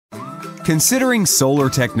Considering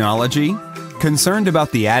solar technology? Concerned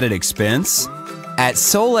about the added expense? At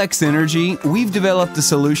SolX Energy, we've developed a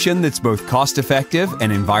solution that's both cost-effective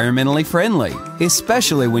and environmentally friendly,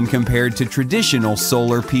 especially when compared to traditional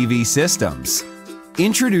solar PV systems.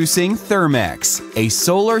 Introducing SolX, a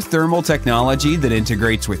solar thermal technology that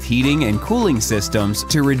integrates with heating and cooling systems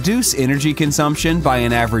to reduce energy consumption by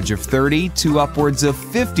an average of 30 to upwards of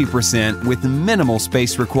 50% with minimal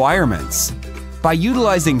space requirements. By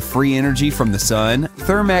utilizing free energy from the sun,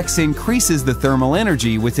 SolX increases the thermal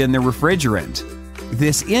energy within the refrigerant.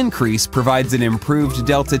 This increase provides an improved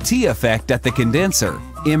delta-T effect at the condenser,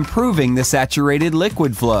 improving the saturated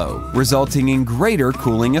liquid flow, resulting in greater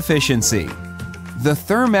cooling efficiency. The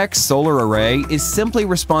SolX solar array is simply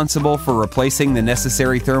responsible for replacing the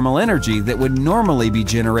necessary thermal energy that would normally be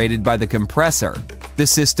generated by the compressor. The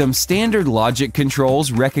system's standard logic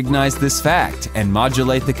controls recognize this fact and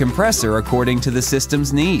modulate the compressor according to the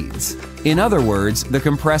system's needs. In other words, the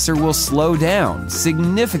compressor will slow down,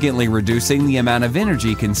 significantly reducing the amount of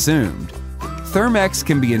energy consumed. SolX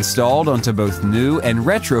can be installed onto both new and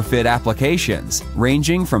retrofit applications,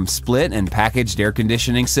 ranging from split and packaged air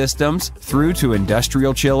conditioning systems through to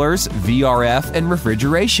industrial chillers, VRF, and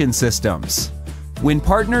refrigeration systems. When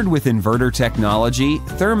partnered with inverter technology,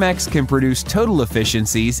 SolX can produce total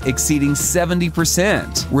efficiencies exceeding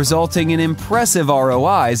 70%, resulting in impressive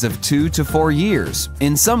ROIs of 2 to 4 years,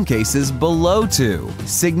 in some cases below 2,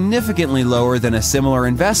 significantly lower than a similar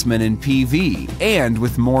investment in PV and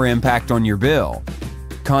with more impact on your bill.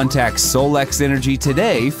 Contact SolX Energy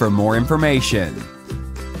today for more information.